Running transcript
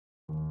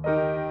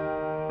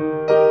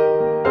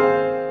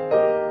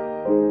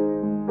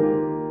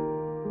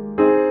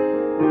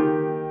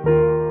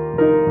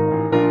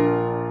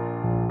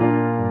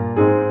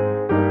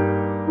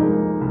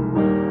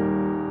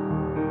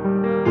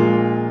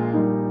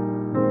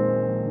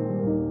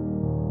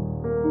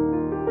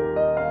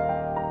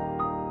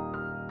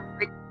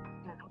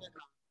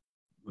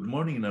Good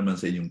morning naman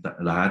sa inyong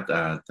lahat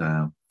at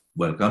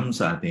welcome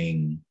sa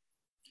ating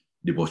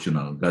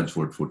devotional, God's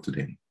Word for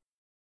Today.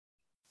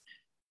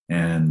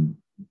 And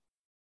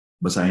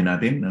basahin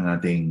natin ang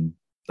ating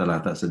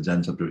talata sa John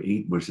chapter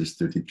 8 verses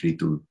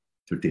 33 to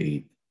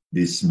 38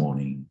 this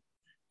morning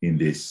in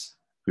this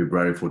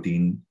February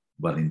 14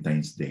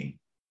 Valentine's Day.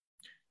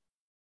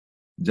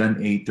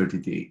 John 8,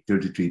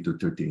 33 to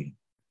 38.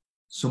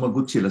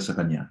 Sumagot sila sa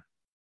kanya,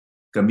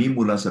 kami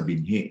mula sa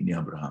binhi ni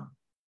Abraham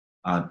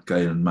at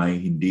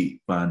kailanmay hindi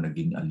pa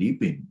naging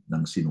alipin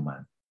ng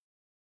sinuman.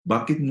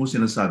 Bakit mo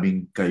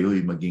sinasabing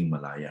kayo'y maging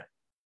malaya?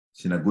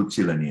 Sinagot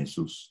sila ni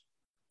Jesus,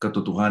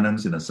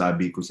 katotohanan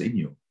sinasabi ko sa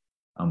inyo,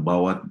 ang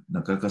bawat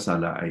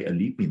nagkakasala ay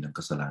alipin ng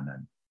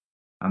kasalanan.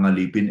 Ang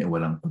alipin ay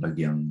walang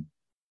palagyang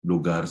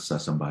lugar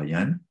sa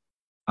sambahayan.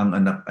 Ang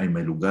anak ay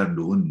may lugar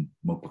doon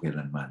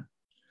magpakailanman.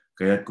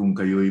 Kaya't kung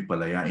kayo'y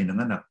palayain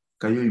ng anak,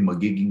 kayo'y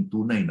magiging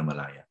tunay na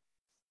malaya.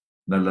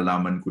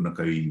 Nalalaman ko na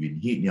kayo'y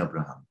binhi ni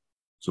Abraham.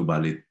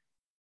 Subalit,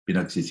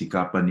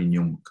 pinagsisikapan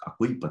ninyong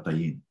ako'y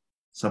patayin,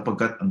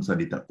 sapagkat ang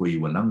salita ko'y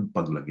walang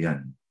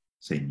paglagyan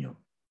sa inyo.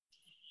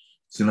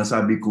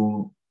 Sinasabi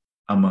ko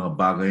ang mga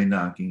bagay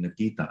na aking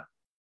nakita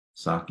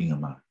sa aking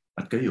ama,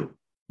 at kayo,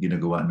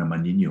 ginagawa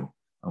naman ninyo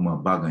ang mga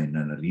bagay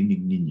na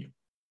narinig ninyo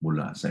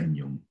mula sa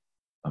inyong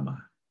ama.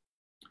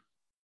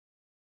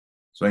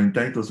 So I'm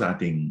titled sa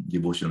ating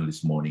devotional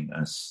this morning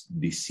as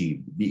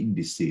deceived, being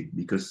deceived,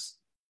 because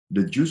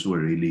the Jews were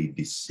really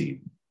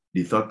deceived.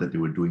 They thought that they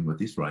were doing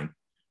what is right,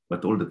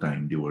 but all the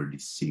time they were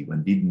deceived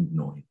and didn't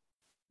know it.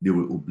 They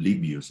were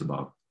oblivious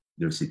about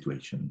their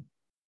situation.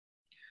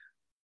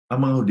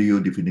 Ang mga Hudyo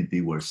definitely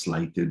were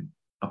slighted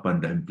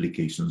upon the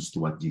implications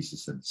to what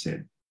Jesus had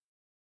said.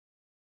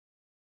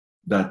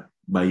 That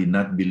by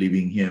not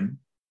believing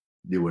Him,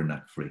 they were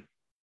not free.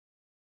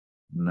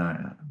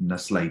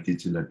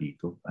 Na-slighted sila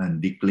dito, and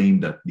they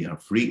claim that they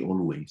are free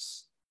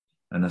always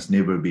and has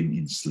never been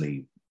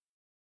enslaved.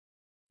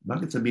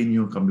 Bakit sabihin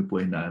niyo kami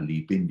po ay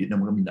naalipin? Hindi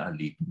naman kami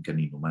naalipin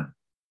kanino man.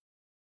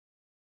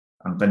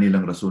 Ang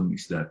kanilang rason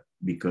is that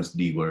because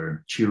they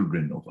were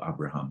children of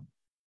Abraham.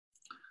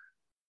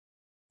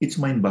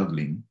 It's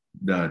mind-boggling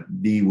that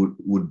they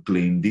would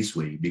claim this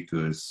way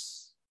because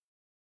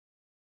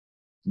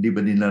di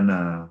ba nila na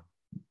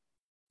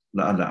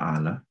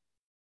laala-ala?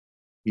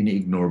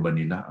 Ini-ignore ba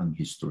nila ang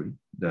history?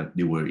 That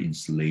they were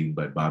enslaved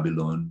by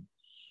Babylon,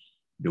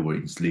 they were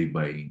enslaved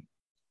by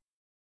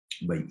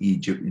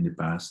Egypt in the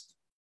past.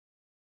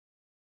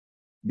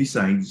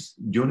 Besides,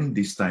 during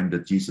this time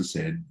that Jesus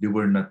said,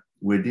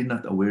 were they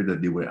not aware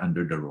that they were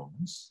under the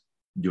Romans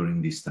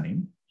during this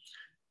time?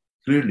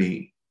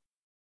 Clearly,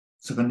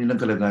 sa kanilang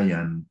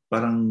kalagayan,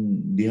 parang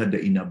they had the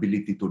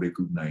inability to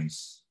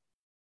recognize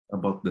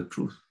about the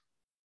truth.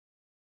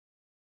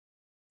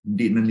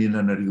 Hindi na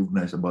nila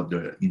na-recognize about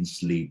their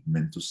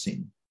enslavement to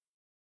sin.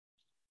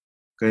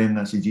 Kaya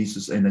nga si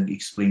Jesus ay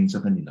nag-explain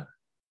sa kanila,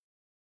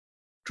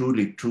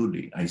 truly,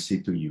 truly, I say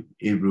to you,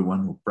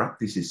 everyone who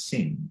practices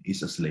sin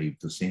is a slave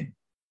to sin.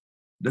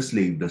 The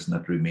slave does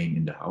not remain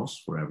in the house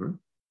forever.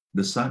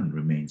 The son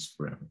remains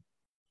forever.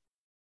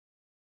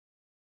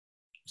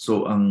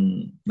 So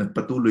ang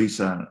nagpatuloy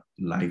sa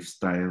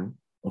lifestyle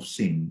of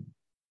sin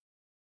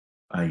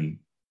ay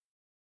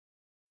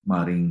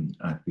maring,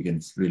 we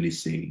can really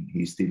say,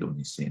 he's still on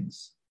his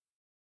sins.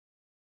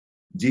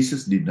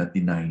 Jesus did not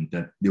deny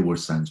that they were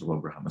sons of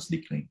Abraham as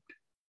they claimed.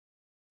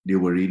 They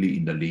were really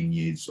in the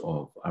lineage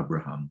of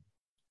Abraham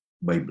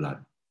by blood,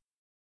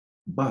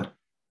 but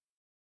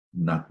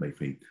not by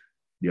faith.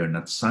 They are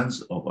not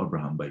sons of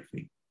Abraham by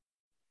faith.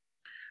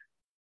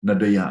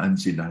 Nadayaan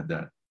sila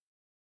that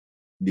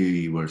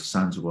they were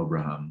sons of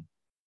Abraham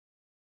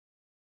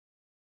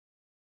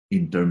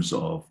in terms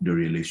of the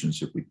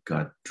relationship with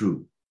God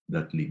through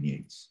that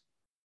lineage.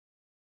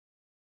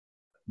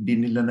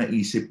 Hindi nila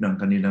naisip ng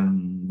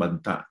kanilang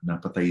banta na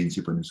patayin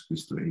si Panginoon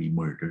Kristo ay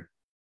murder.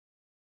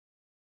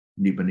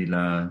 Hindi pa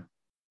nila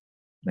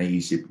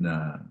naisip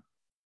na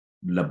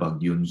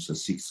labag yun sa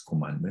 6th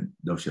commandment,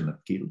 thou shalt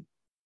not kill.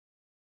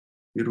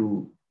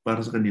 Pero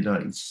para sa kanila,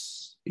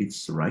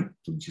 it's right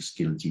to just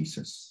kill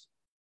Jesus.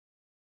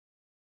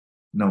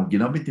 Now,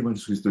 ginamit ni Panginoon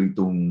Kristo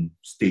itong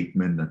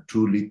statement na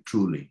truly,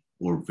 truly,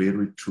 or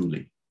very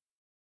truly.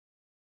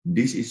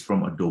 This is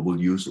from a double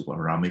use of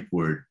Aramaic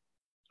word,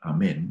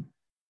 amen.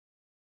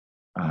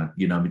 At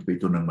ginamit pa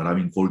ito ng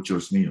maraming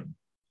cultures ngayon.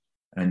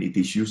 And it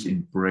is used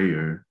in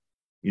prayer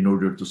in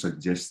order to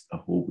suggest a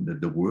hope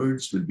that the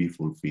words will be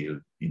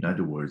fulfilled. In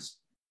other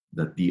words,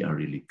 that they are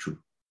really true.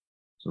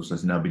 So sa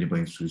sinabi ni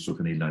Panginoon Kristo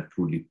kanila,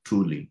 truly,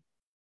 truly,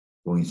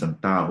 kung isang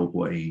tao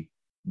po ay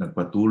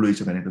nagpatuloy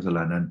sa kanyang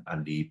kasalanan,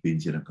 alipin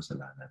siya ng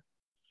kasalanan.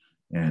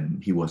 And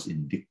he was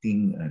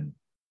indicting and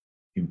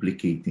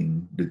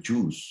implicating the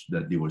Jews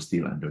that they were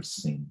still under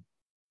sin.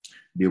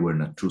 They were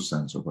not true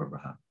sons of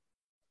Abraham.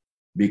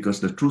 Because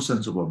the true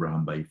sons of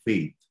Abraham by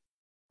faith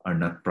are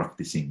not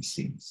practicing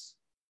sins.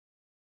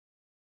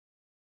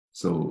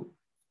 So,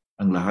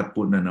 ang lahat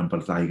po na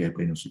nampalataya kay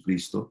Panginoon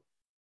Kristo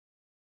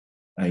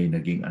ay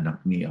naging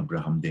anak ni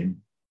Abraham din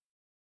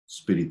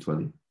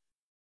spiritually.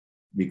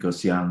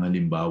 Because siya ang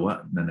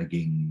halimbawa na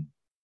naging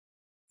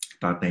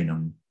tatay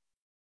ng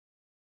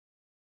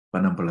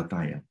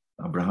panampalataya.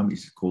 Abraham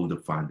is called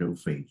the father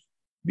of faith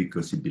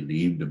because he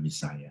believed the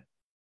Messiah.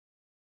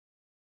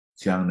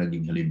 Siya ang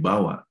naging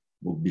halimbawa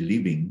of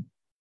believing.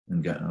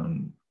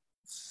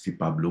 Si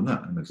Pablo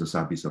nga ang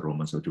nagsasabi sa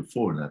Romans 4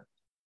 that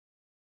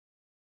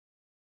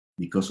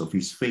because of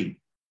his faith,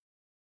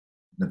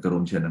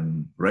 nagkaroon siya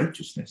ng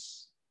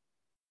righteousness.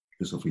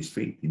 Because of his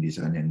faith, hindi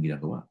sa kanyang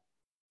ginagawa.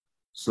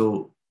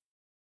 So,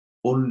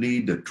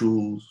 only the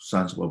true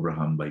sons of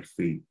Abraham by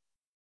faith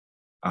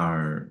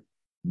are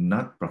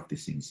not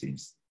practicing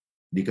sins.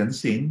 They can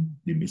sin,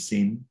 they may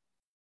sin,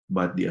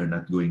 but they are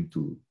not going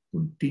to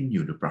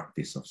continue the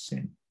practice of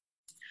sin.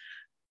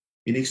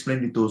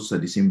 In-explain ito sa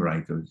the same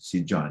writer,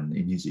 si John,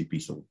 in his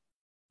epistle.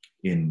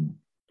 In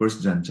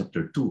 1 John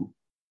chapter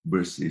 2,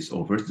 verses,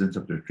 or 1 John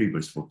chapter 3,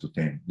 verse 4 to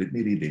 10. Let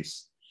me read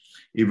this.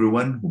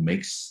 Everyone who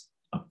makes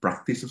a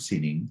practice of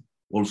sinning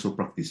also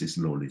practices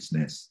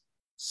lawlessness.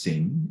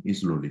 Sin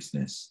is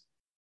lawlessness.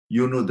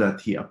 You know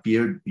that he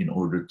appeared in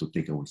order to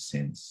take away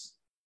sins.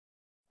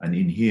 And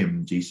in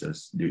him,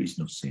 Jesus, there is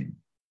no sin.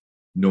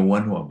 No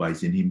one who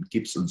abides in him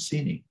keeps on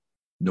sinning.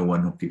 No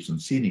one who keeps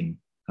on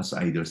sinning has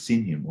either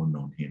seen him or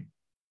known him.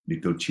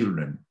 Little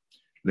children,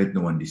 let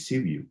no one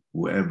deceive you.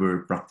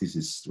 Whoever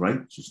practices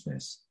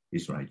righteousness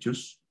is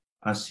righteous,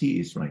 as he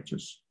is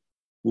righteous.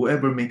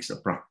 Whoever makes a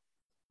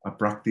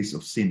practice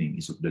of sinning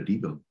is of the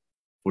devil,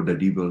 for the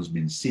devil has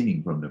been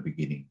sinning from the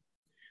beginning.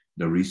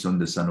 The reason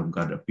the Son of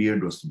God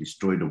appeared was to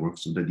destroy the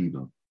works of the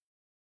devil.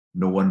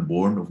 No one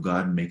born of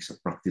God makes a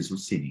practice of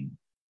sinning,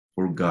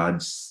 for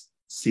God's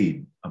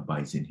seed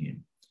abides in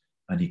him,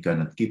 and he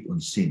cannot keep on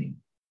sinning,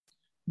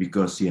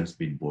 because he has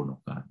been born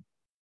of God.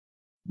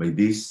 By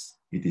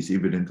this, it is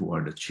evident who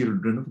are the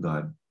children of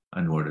God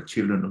and who are the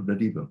children of the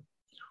devil.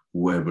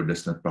 Whoever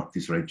does not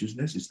practice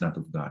righteousness is not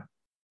of God,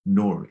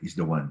 nor is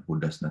the one who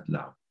does not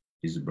love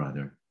his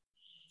brother.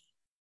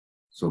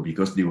 So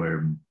because they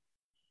were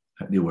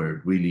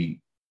really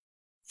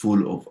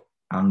full of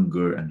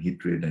anger and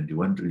hatred and they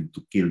wanted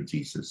to kill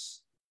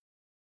Jesus,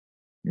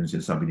 yun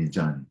sinasabi ni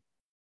John,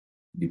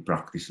 they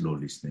practice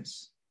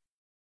lawlessness.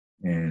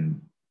 And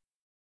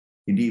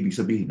hindi ibig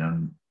sabihin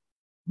ng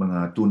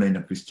mga tunay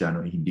na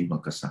Kristiyano ay hindi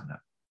magkasala.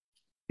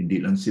 Hindi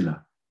lang sila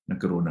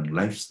nagkaroon ng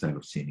lifestyle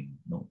of sinning.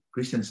 No,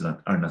 Christians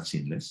are not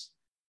sinless,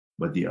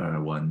 but they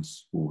are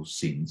ones who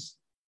sins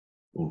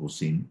or who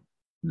sin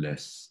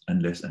less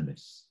and less and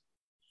less.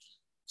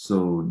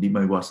 So, di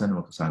maiwasan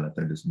na magkasala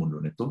tayo sa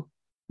mundo nito,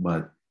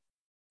 but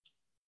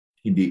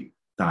hindi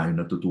tayo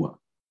natutuwa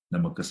na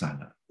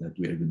magkasala, that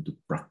we are going to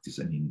practice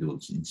and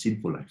indulge in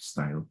sinful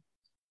lifestyle.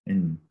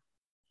 And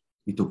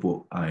ito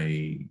po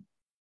ay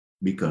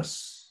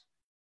because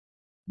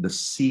the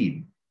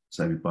seed,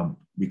 sabi pa,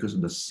 because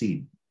of the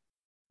seed,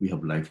 we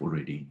have life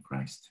already in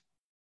Christ.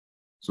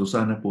 So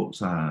sana po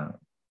sa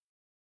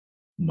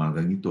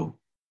umagang ito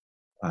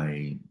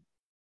ay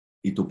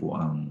ito po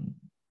ang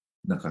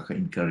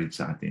nakaka-encourage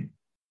sa atin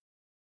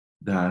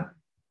that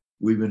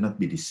we will not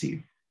be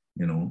deceived.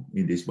 You know,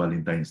 in this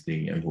Valentine's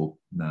Day, I hope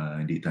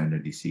na hindi tayo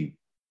na-deceive.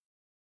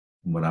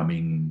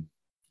 Maraming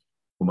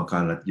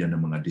kumakalat yan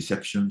ng mga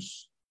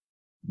deceptions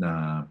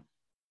na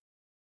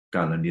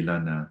kala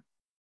nila na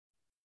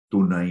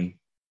tunay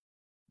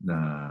na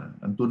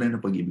ang tunay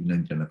na pag-ibig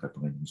nandiyan na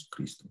Panginoon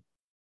Kristo.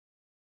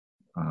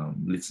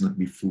 Let's not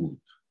be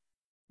fooled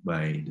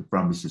by the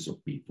promises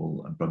of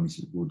people and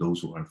promises of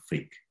those who are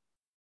fake.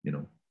 You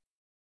know,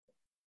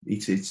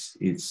 it's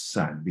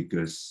sad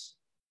because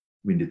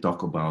when they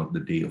talk about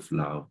the day of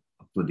love,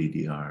 actually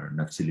they are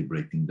not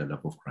celebrating the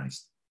love of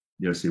Christ.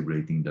 They are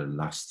celebrating the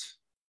lust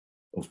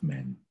of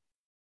men.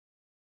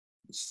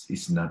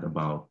 It's not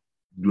about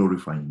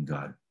glorifying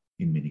God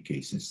in many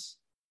cases,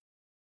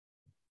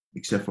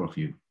 except for a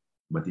few,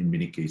 but in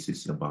many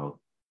cases about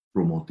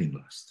promoting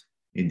lust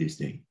in this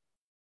day.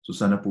 So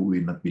sana po we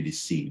will not be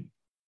deceived.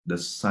 The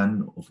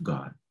Son of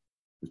God,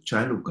 the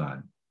child of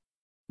God,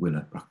 will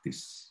not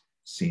practice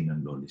sin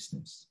and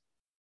lawlessness.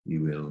 He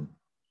will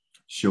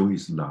show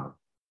his love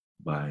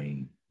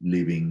by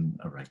living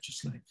a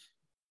righteous life.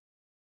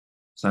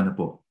 Sana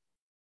po,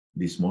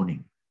 this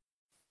morning,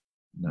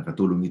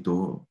 nakatulong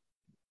ito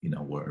in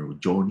our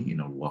journey,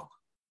 in our walk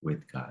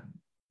with God.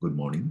 Good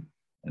morning,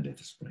 and let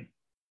us pray.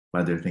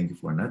 Father, thank you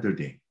for another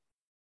day.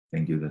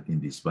 Thank you that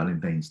in this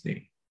Valentine's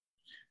Day,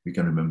 we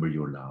can remember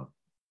your love,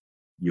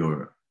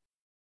 your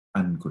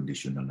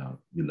unconditional love.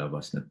 You love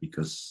us not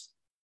because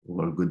of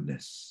our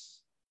goodness.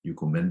 You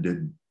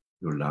commended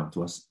your love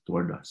to us,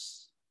 toward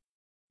us.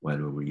 While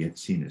we were yet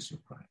sinners,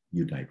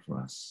 you died for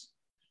us.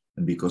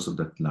 And because of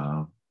that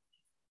love,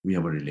 we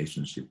have a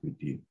relationship with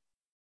you.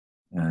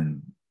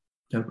 And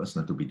Help us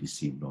not to be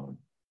deceived, Lord.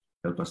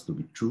 Help us to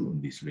be true in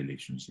this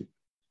relationship.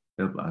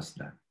 Help us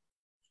that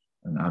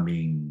ang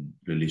aming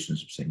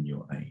relationship sa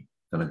inyo ay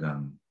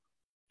talagang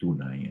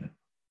tunay at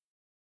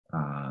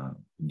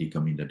hindi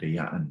kami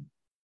nadayaan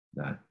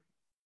that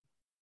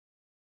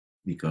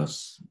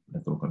because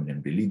nagkaroon kami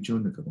ng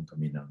religion, nagkaroon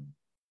kami ng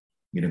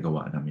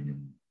ginagawa namin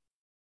yung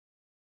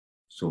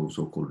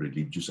so-called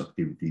religious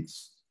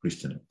activities,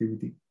 Christian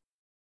activity.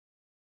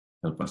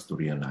 Help us to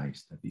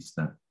realize that it's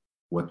not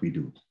what we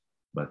do,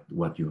 but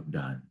what you have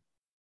done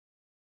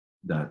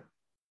that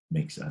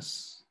makes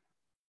us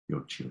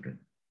your children.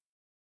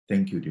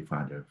 Thank you, dear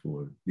Father,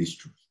 for this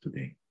truth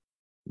today.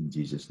 In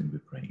Jesus' name we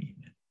pray,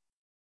 amen.